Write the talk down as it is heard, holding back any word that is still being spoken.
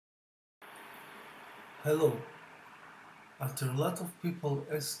Hello. After a lot of people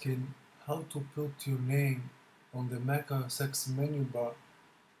asking how to put your name on the Mac OS X menu bar,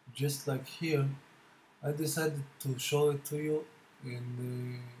 just like here, I decided to show it to you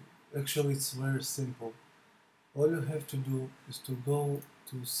and actually it's very simple. All you have to do is to go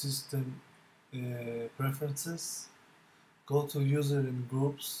to System Preferences, go to User and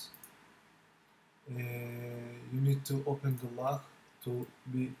Groups, you need to open the lock to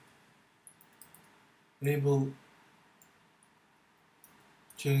be able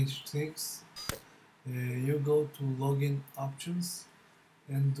change things. You go to Login Options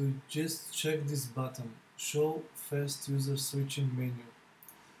and to just check this button, Show Fast User Switching Menu.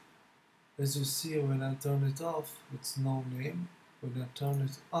 As you see, when I turn it off, it's no name. When I turn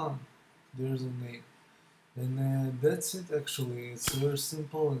it on, there's a name. And that's it actually. It's very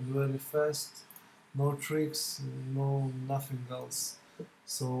simple and very fast. No tricks, no nothing else.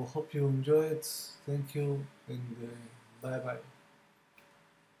 So hope you enjoy it. Thank you and bye bye.